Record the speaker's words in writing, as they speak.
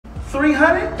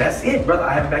300? That's it, brother.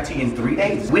 I have it back to you in 3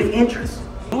 days with interest.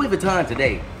 Louis Vuitton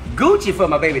today, Gucci for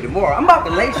my baby tomorrow. I'm about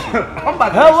to lace you. I'm about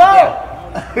to Hello!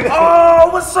 Oh,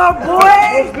 what's up, boy?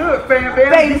 What's good, fam?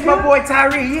 Baby, it's my boy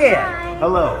Tyrhee, yeah.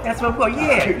 Hello. That's my boy,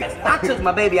 yeah. I took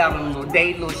my baby out on a little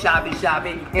date, little shopping.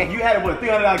 And you had him with a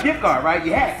 $300 gift card, right?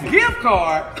 You had it. Gift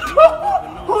card?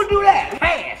 Who do that?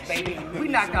 Cash, baby. We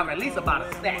knocked off at least about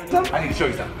a stack. I need to show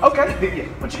you something. Okay. Yeah.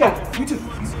 What you got? You too.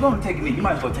 Go and take a knee. You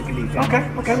might as well take a knee, fam.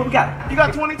 Okay, what we got? You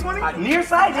got 20/20?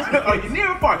 Nearsighted. Oh, you're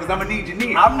near or far? Because I'm going to need you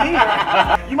near. I'm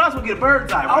near. You might as well get a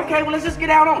bird's eye, right? Okay, well, let's just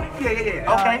get out on it.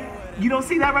 Yeah. Okay. You don't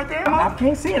see that right there? I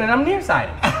can't see it, and I'm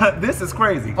nearsighted. This is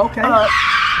crazy. Okay.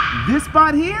 This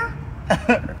spot here?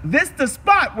 This the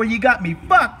spot where you got me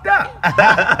fucked up.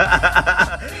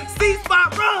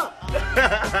 C-spot run.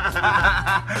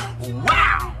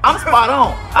 Wow. I'm spot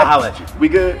on. I'll holler at you. We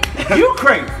good? You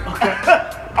crazy.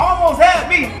 Almost had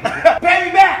me. Pay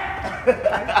me back.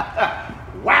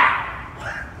 Wow.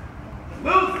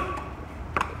 Loser.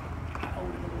 I owe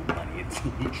him a little money.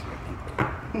 He's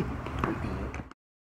tripping.